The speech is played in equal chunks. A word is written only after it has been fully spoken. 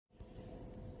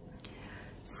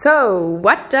So,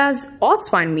 what does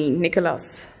Ortswein mean,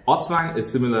 Nicolas? Ortswein is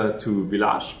similar to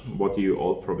village, what you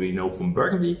all probably know from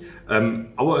Burgundy.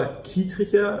 Our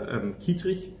Kiedricher,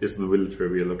 Kiedrich is the village where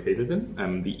we are located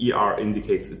in. The ER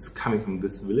indicates it's coming from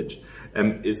this village.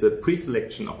 Is a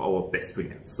pre-selection of our best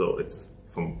vineyards. So it's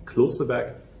from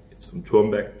Klosterberg, it's from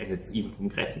Turmberg, and it's even from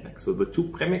Greffenberg. So the two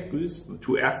Premier Crus, the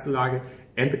two Erste Lage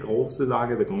and the Große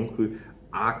Lage, the Grand Cru,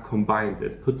 are combined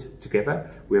and put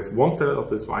together. We have 1/3 of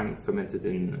this wine fermented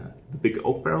in the big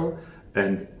oak barrel,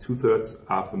 and 2/3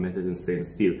 are fermented in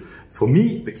stainless steel. For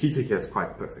me, the Kiedricher is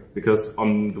quite perfect because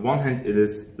on the one hand, it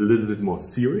is a little bit more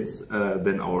serious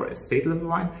than our estate level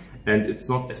wine, and it's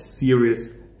not as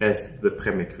serious as the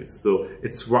Premier Crus. So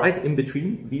it's right in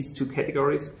between these two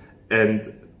categories,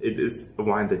 and it is a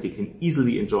wine that you can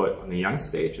easily enjoy on a young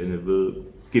stage, and it will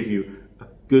give you a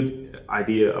good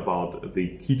idea about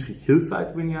the Kiedrich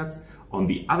hillside vineyards. On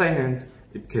the other hand,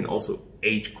 it can also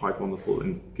age quite wonderful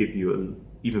and give you an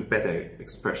even better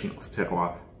expression of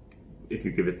terroir if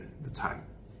you give it the time.